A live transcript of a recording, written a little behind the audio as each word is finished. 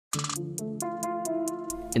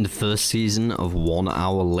In the first season of 1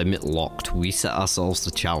 Hour Limit Locked, we set ourselves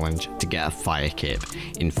the challenge to get a fire cape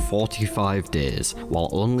in 45 days while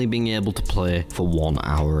only being able to play for 1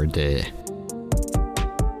 hour a day.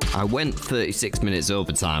 I went 36 minutes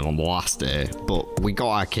overtime on the last day, but we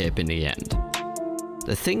got our cape in the end.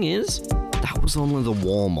 The thing is, that was only the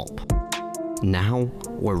warm-up. Now,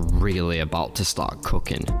 we're really about to start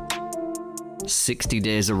cooking. 60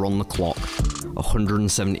 days are on the clock,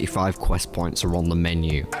 175 quest points are on the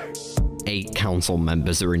menu, 8 council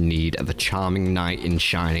members are in need of a charming knight in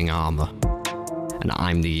shining armour, and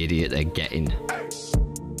I'm the idiot they're getting.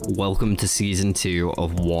 Welcome to season 2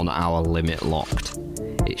 of 1 Hour Limit Locked.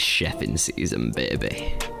 It's chefing season,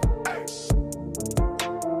 baby.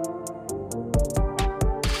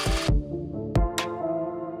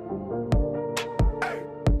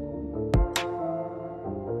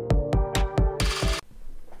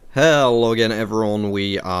 Hello again everyone,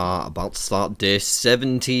 we are about to start day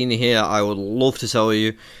 17 here. I would love to tell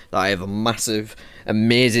you that I have a massive,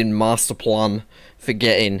 amazing master plan for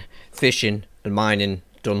getting fishing and mining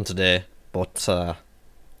done today, but I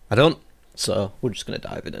don't, so we're just going to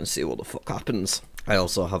dive in and see what the fuck happens. I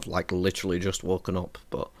also have like literally just woken up,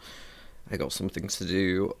 but I got some things to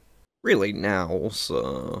do really now,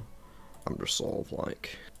 so I'm just sort of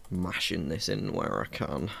like mashing this in where I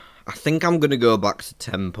can. I think I'm going to go back to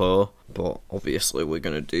tempo, but obviously we're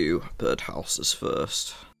going to do birdhouses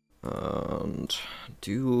first. And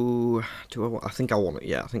I think I want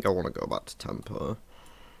to go back to tempo.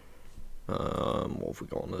 What have we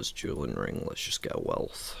got on this dueling ring? Let's just get a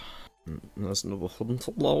wealth. There's another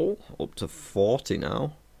hunter lol, up to 40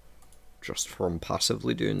 now. Just from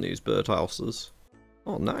passively doing these birdhouses.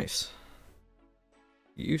 Oh, nice.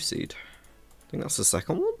 U-seed. I think that's the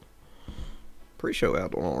second one? Pretty sure we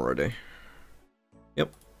had one already.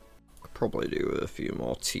 Yep. Could probably do a few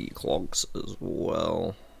more tea clogs as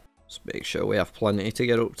well. Just make sure we have plenty to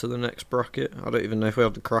get up to the next bracket. I don't even know if we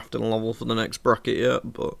have the crafting level for the next bracket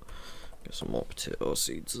yet, but get some more potato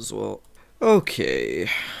seeds as well. Okay.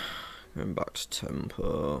 Going back to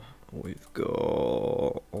tempo. We've got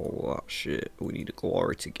all that shit. We need a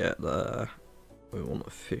glory to get there. We want a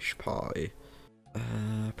fish pie.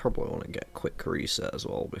 Probably want to get a quick reset as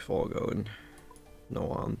well before going. No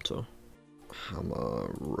harm to.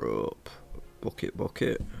 Hammer, rope,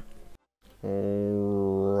 bucket.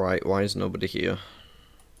 Alright, why is nobody here?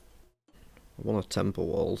 I want a tempo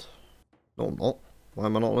world. No, I'm not. Why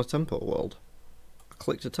am I not on a tempo world? I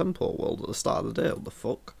clicked a tempo world at the start of the day, what the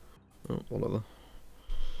fuck? Oh, whatever.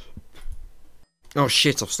 Oh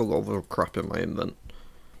shit, I've still got all the crap in my invent.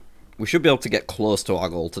 We should be able to get close to our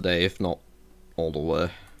goal today, if not all the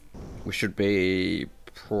way. We should be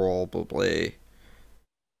probably...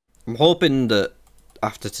 I'm hoping that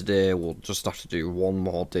after today we'll just have to do one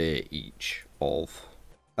more day each of...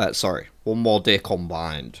 one more day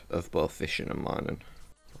combined of both fishing and mining.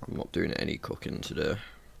 I'm not doing any cooking today.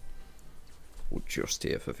 We're just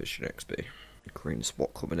here for fishing XP. Green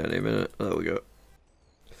spot coming any minute. There we go.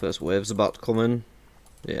 First wave's about to come in.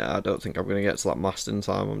 Yeah, I don't think I'm going to get to that mast in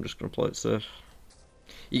time. I'm just going to play it safe.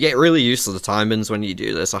 You get really used to the timings when you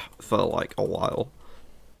do this for like a while.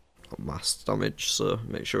 Mast damage, so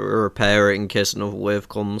make sure we repair it in case another wave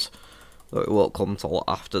comes. Though it won't come till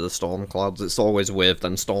after the storm clouds. It's always wave,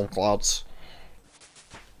 then storm clouds.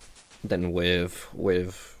 Then wave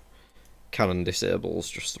with cannon disables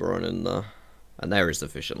just thrown in there. And there is the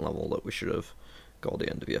fishing level that we should have got at the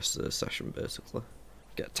end of yesterday's session, basically.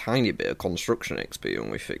 Get a tiny bit of construction XP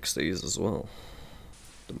when we fix these as well.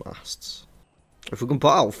 The masts. If we can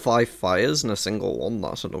put out 5 fires in a single one,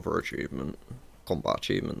 that's another achievement. Combat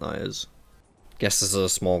achievement, that is. Guess this is a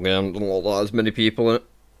small game, doesn't look like as many people in it.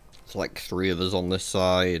 It's like 3 of us on this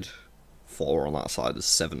side, 4 on that side, there's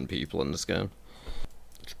 7 people in this game.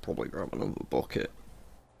 Should probably grab another bucket.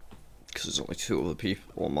 Because there's only 2 other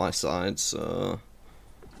people on my side, so...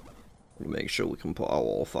 We'll make sure we can put out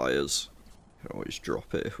all fires. We can always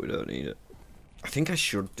drop it if we don't need it. I think I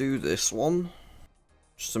should do this one.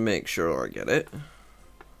 Just to make sure I get it.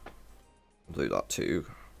 I'll do that too.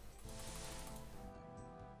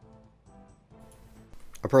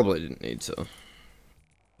 I probably didn't need to,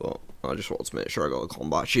 but I just wanted to make sure I got a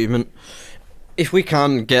combat achievement. If we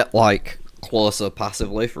can get, like, closer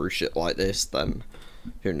passively through shit like this, then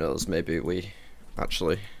who knows, maybe we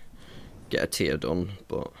actually get a tier done,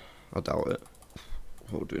 but I doubt it.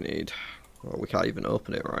 What do we need? Well, we can't even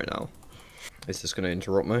open it right now. Is this going to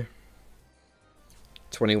interrupt me?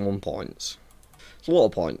 21 points. It's a lot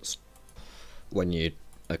of points when you're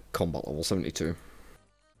at combat level 72.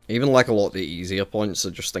 Even like a lot of the easier points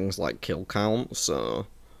are just things like kill count, so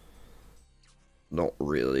not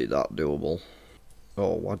really that doable.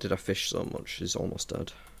 Oh, why did I fish so much? He's almost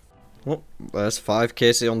dead. Oh, there's 5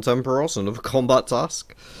 Casey on Temporos, another combat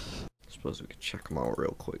task. I suppose we could check them out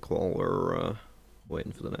real quick while we're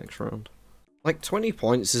waiting for the next round. Like, 20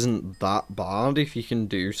 points isn't that bad if you can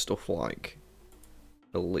do stuff like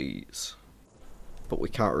elites. But we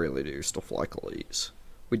can't really do stuff like elites.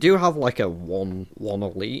 We do have like a one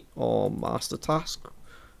elite or master task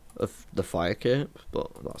of the fire cape, but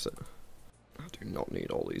that's it. I do not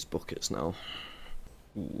need all these buckets now.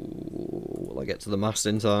 Ooh, will I get to the mast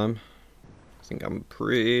in time? I think I'm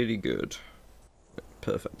pretty good.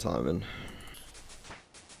 Perfect timing.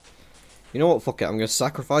 You know what, fuck it, I'm going to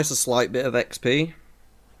sacrifice a slight bit of XP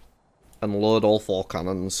and load all 4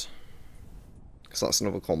 cannons. Because that's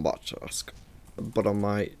another combat task. But I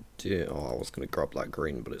might do... Oh, I was going to grab that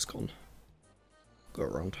green, but it's gone. Go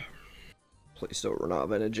around. Please don't run out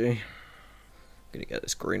of energy. I'm going to get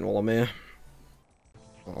this green while I'm here.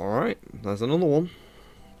 Alright, there's another one.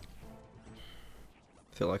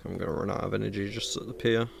 I feel like I'm going to run out of energy just at the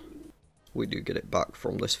pier. We do get it back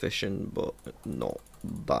from this fishing, but not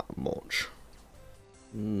that much.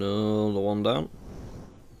 Another one down.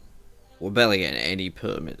 We're barely getting any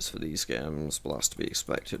permits for these games, but that's to be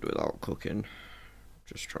expected without cooking.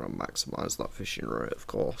 Just trying to maximise that fishing rate, of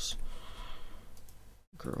course.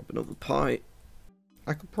 Grab another pie.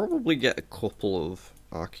 I could probably get a couple of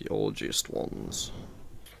archaeologist ones.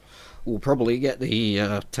 We'll probably get the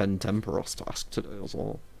 10 Temporos task today as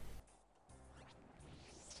well.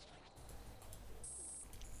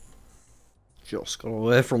 Just got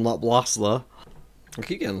away from that blast there. I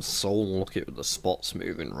keep getting so unlucky with the spots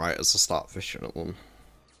moving right as I start fishing at them.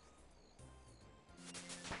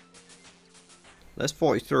 There's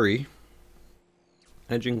 43.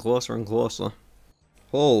 Edging closer and closer.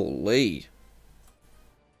 Holy.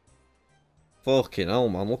 Fucking hell,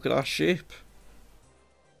 man, look at that ship.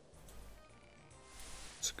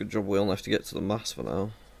 It's a good job we only have to get to the mast for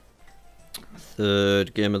now.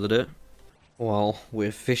 3rd game of the day. Well, we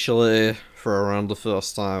officially, for around the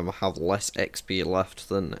first time, have less XP left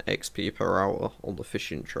than XP per hour on the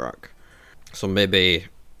fishing track. So maybe,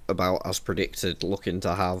 about as predicted, looking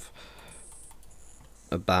to have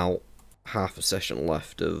about half a session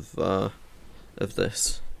left of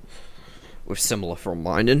this. With similar from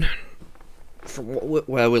mining, from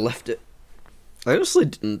where we left it. I honestly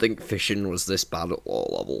didn't think fishing was this bad at low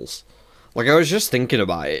levels. Like, I was just thinking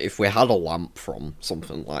about it, if we had a lamp from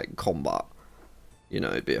something like combat, you know,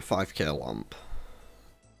 it'd be a 5k lamp.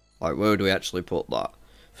 Like, where would we actually put that?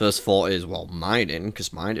 First thought is, well, mining,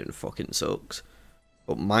 because mining fucking sucks.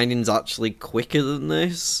 But mining's actually quicker than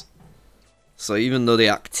this. So even though the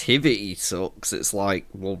activity sucks, it's like,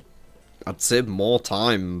 well, I'd save more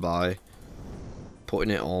time by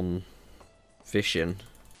putting it on fishing.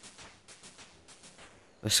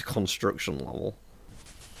 There's a construction level.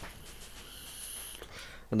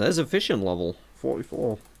 And there's a fishing level,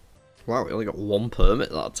 44. Wow, we only got 1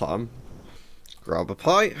 permit that time. Grab a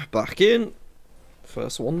pie, back in.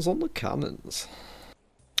 First one's on the cannons.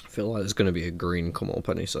 I feel like there's going to be a green come up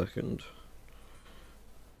any second.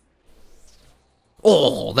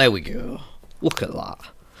 Oh, there we go. Look at that.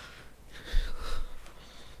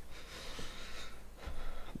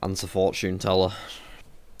 Man's a fortune teller.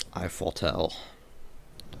 I foretell.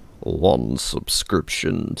 1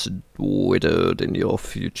 subscription to widowed in your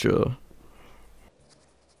future.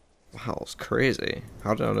 Wow, that's crazy.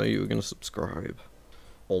 How did I know you were going to subscribe?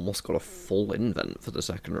 Almost got a full invent for the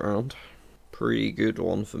 2nd round. Pretty good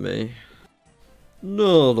one for me.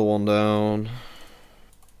 Another one down.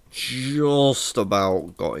 Just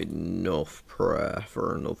about got enough prayer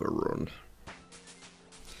for another run.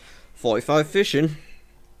 45 fishing.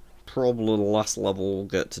 Probably the last level we'll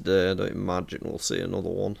get today. I don't imagine we'll see another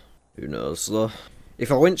one. Who knows though.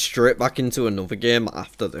 If I went straight back into another game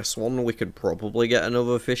after this one, we could probably get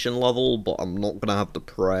another fishing level, but I'm not going to have the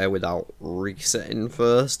prayer without resetting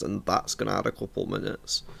first, and that's going to add a couple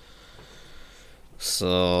minutes.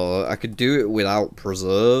 So, I could do it without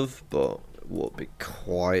preserve, but it won't be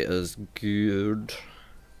quite as good.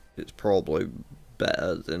 It's probably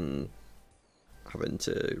better than having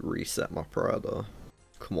to reset my prayer though.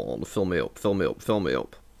 Come on, fill me up, fill me up, fill me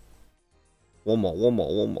up. One more, one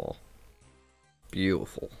more, one more.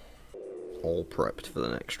 Beautiful. All prepped for the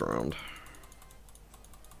next round.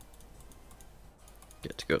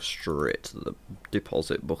 Get to go straight to the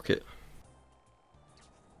deposit bucket.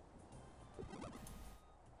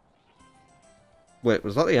 Wait,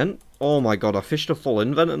 was that the end? Oh my god, I fished a full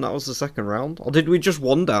invent and that was the 2nd round? Or did we just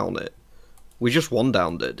one down it? We just one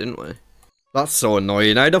downed it, didn't we? That's so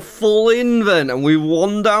annoying. I had a full invent and we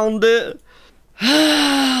one downed it.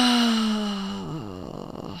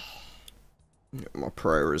 My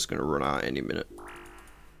prayer is going to run out any minute.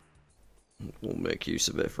 We'll make use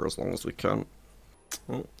of it for as long as we can.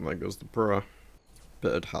 Oh, there goes the prayer.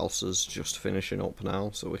 Bird houses just finishing up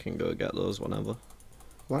now, so we can go get those whenever.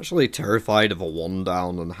 I'm actually terrified of a 1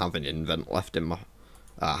 down and having invent left in my...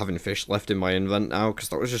 having fish left in my invent now, because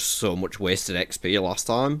that was just so much wasted XP last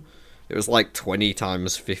time. It was like 20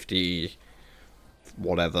 times 50...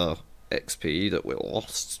 whatever XP that we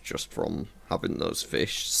lost just from having those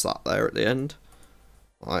fish sat there at the end.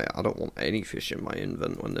 I don't want any fish in my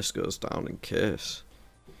invent when this goes down in case.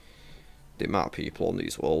 The amount of people on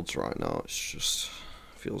these worlds right now, it's just...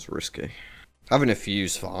 feels risky. Having a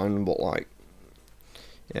few's fine, but like...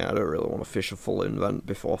 yeah, I don't really want to fish a full invent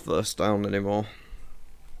before first down anymore.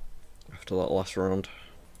 After that last round.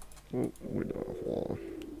 Ooh, we don't have water.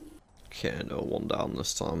 Okay, no 1 down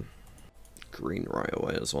this time. Green right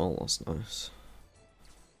away as well, that's nice.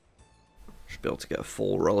 Should be able to get a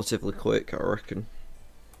full relatively quick, I reckon.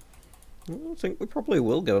 I think we probably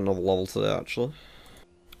will get another level today, actually.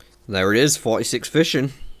 There it is, 46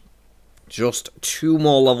 fishing. Just 2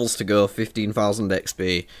 more levels to go, 15,000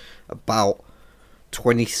 XP. About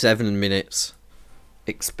 27 minutes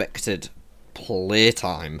expected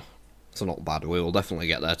playtime. So not bad, we will definitely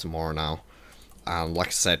get there tomorrow now. And like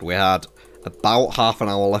I said, we had about half an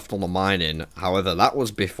hour left on the mining. However, that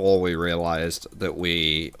was before we realised that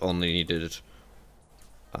we only needed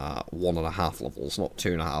 1.5 levels, not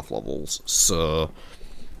 2.5 levels. So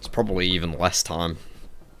it's probably even less time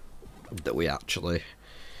that we actually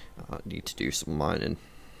need to do some mining.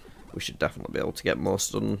 We should definitely be able to get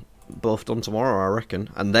both done tomorrow, I reckon.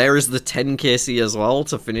 And there is the 10kc as well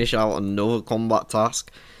to finish out another combat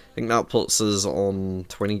task. I think that puts us on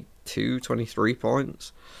 22, 23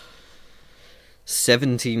 points.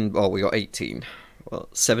 17, well, we got 18. Well,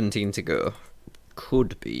 17 to go.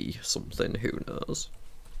 Could be something, who knows.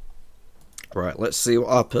 Right, let's see what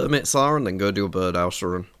our permits are and then go do a birdhouse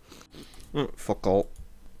run. Fuck all.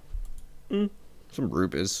 Some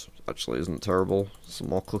rubies actually isn't terrible. Some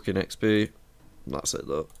more cooking XP. That's it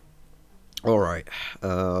though. Alright,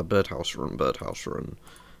 birdhouse run.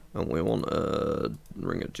 And we want a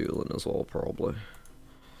ring of dueling as well, probably.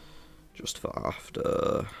 Just for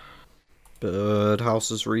after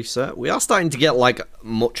birdhouses reset. We are starting to get like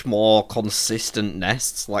much more consistent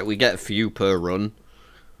nests. Like we get a few per run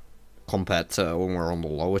compared to when we're on the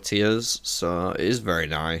lower tiers. So it is very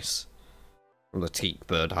nice. From the teak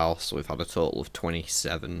birdhouse, we've had a total of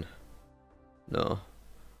 27. No.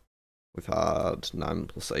 We've had 9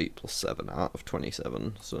 plus 8 plus 7 out of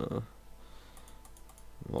 27, so...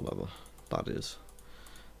 whatever that is.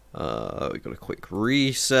 We got a quick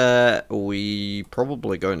reset. We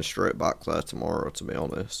probably going straight back there tomorrow, to be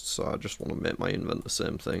honest, so I just want to make my invent the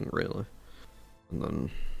same thing, really. And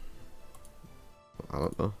then... I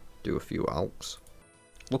don't know, do a few alks.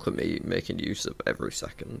 Look at me making use of every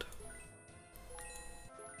second.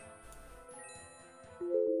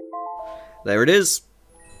 There it is.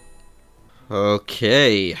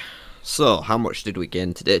 Okay. So, how much did we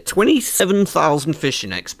gain today? 27,000 fishing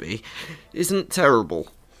XP. Isn't terrible.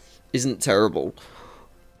 Isn't terrible.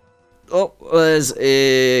 Oh, there's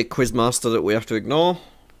a quizmaster that we have to ignore.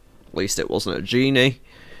 At least it wasn't a genie.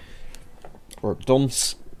 Or a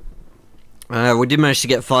dunce. We did manage to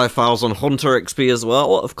get 5,000 hunter XP as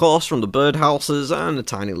well, of course, from the birdhouses, and a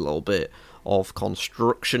tiny little bit of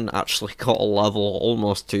construction. Actually got a level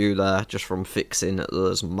almost 2 there, just from fixing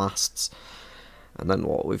those masts. And then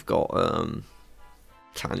what we've got,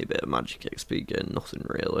 tiny bit of magic XP gain, nothing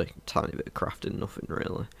really. Tiny bit of crafting, nothing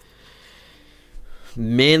really.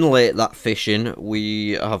 Mainly that fishing,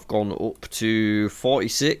 we have gone up to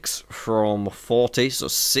 46 from 40, so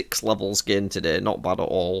 6 levels gained today, not bad at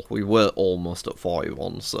all. We were almost at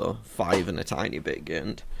 41, so 5 and a tiny bit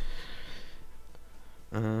gained.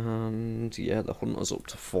 And yeah, the hunter's up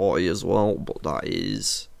to 40 as well, but that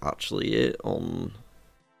is actually it on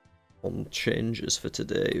changes for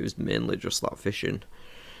today. It was mainly just that fishing.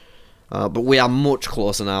 But we are much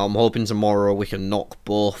closer now. I'm hoping tomorrow we can knock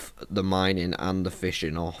both the mining and the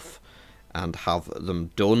fishing off and have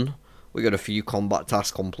them done. We got a few combat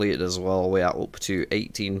tasks completed as well. We are up to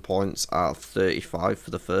 18 points out of 35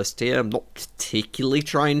 for the first tier. I'm not particularly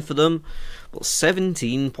trying for them, but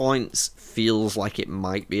 17 points feels like it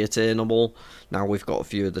might be attainable. Now we've got a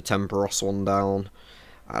few of the Temperos one down.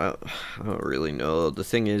 I don't really know. The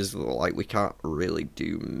thing is, like, we can't really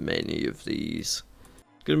do many of these.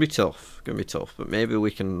 It's gonna be tough, but maybe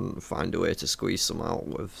we can find a way to squeeze some out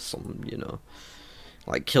with some, you know,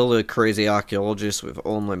 like kill the crazy archaeologist with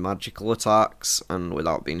only magical attacks and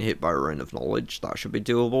without being hit by a rain of knowledge. That should be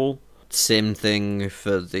doable. Same thing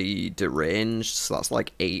for the deranged, so that's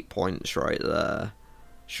like 8 points right there.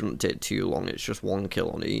 Shouldn't take too long, it's just 1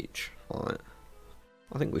 kill on each. Right.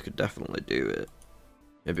 I think we could definitely do it.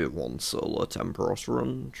 Maybe one solo Temporos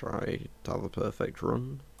run, try to have a perfect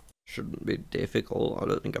run. Shouldn't be difficult, I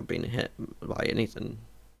don't think I've been hit by anything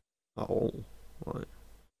at all. Right.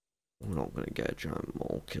 We're not going to get a giant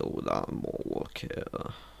mole kill with that mole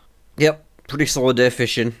locator. Yep, pretty solid day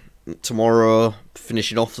fishing. Tomorrow,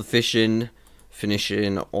 finishing off the fishing,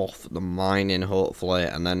 finishing off the mining hopefully,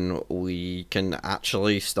 and then we can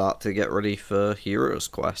actually start to get ready for Heroes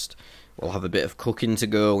Quest. We'll have a bit of cooking to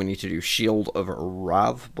go, we need to do Shield of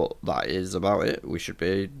Rav, but that is about it. We should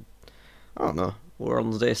be, I don't know, we're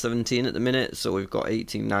on day 17 at the minute, so we've got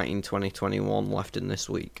 18, 19, 20, 21 left in this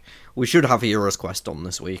week. We should have Heroes Quest on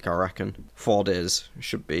this week, I reckon. 4 days,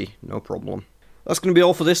 should be, no problem. That's going to be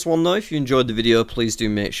all for this one though. If you enjoyed the video, please do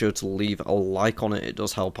make sure to leave a like on it. It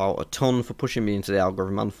does help out a ton for pushing me into the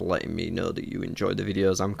algorithm and for letting me know that you enjoy the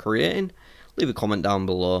videos I'm creating. Leave a comment down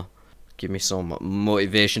below. Give me some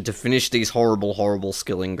motivation to finish these horrible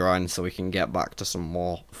skilling grinds so we can get back to some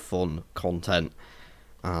more fun content.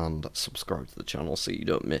 And subscribe to the channel so you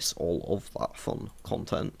don't miss all of that fun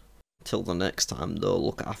content. Till the next time though,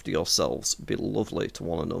 look after yourselves, be lovely to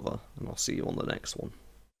one another, and I'll see you on the next one.